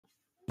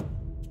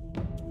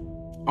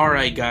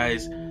Alright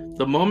guys,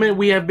 the moment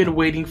we have been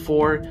waiting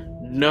for,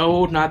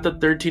 no, not the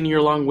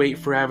 13-year-long wait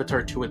for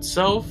Avatar 2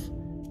 itself,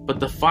 but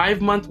the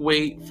 5-month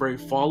wait for a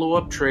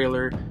follow-up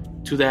trailer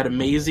to that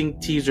amazing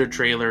teaser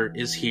trailer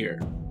is here.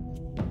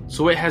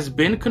 So it has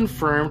been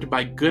confirmed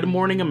by Good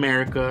Morning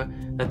America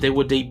that they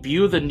will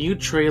debut the new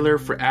trailer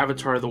for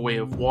Avatar: The Way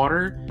of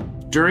Water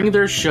during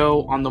their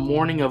show on the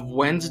morning of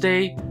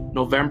Wednesday,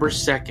 November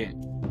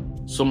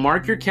 2nd. So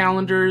mark your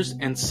calendars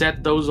and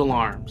set those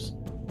alarms.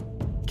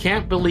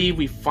 Can't believe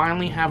we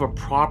finally have a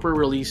proper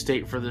release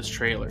date for this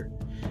trailer.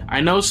 I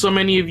know so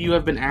many of you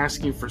have been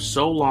asking for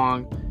so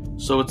long,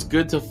 so it's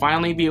good to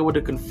finally be able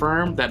to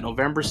confirm that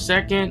November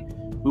 2nd,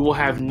 we will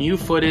have new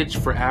footage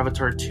for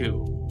Avatar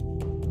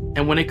 2.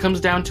 And when it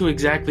comes down to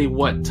exactly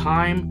what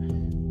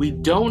time, we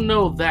don't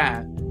know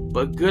that,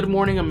 but Good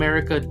Morning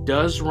America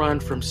does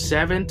run from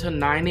 7 to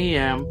 9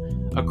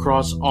 a.m.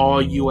 across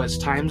all US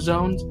time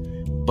zones,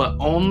 but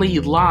only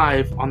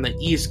live on the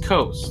East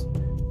Coast.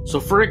 So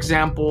for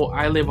example,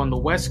 I live on the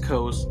West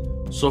Coast,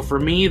 so for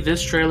me,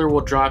 this trailer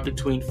will drop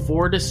between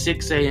 4 to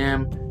 6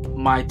 a.m.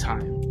 my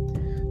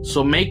time.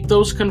 So make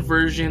those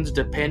conversions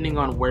depending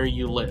on where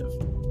you live.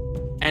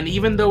 And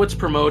even though it's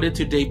promoted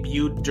to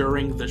debut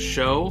during the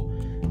show,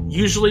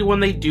 usually when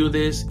they do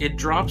this, it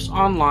drops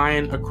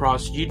online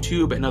across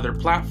YouTube and other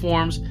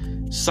platforms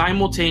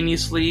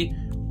simultaneously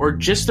or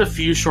just a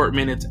few short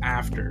minutes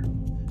after.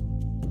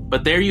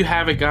 But there you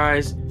have it,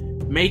 guys.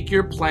 Make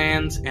your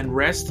plans and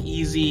rest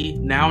easy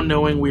now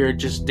knowing we are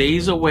just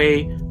days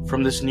away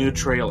from this new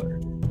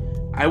trailer.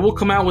 I will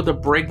come out with a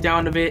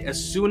breakdown of it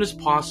as soon as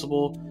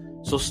possible,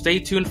 so stay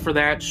tuned for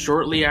that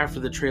shortly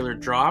after the trailer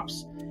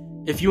drops.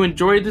 If you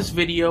enjoyed this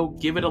video,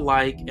 give it a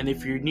like, and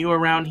if you're new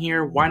around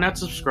here, why not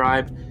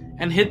subscribe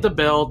and hit the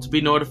bell to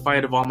be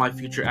notified of all my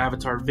future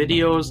Avatar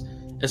videos,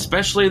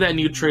 especially that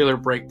new trailer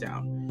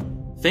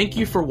breakdown. Thank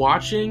you for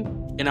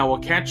watching, and I will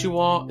catch you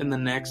all in the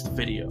next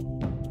video.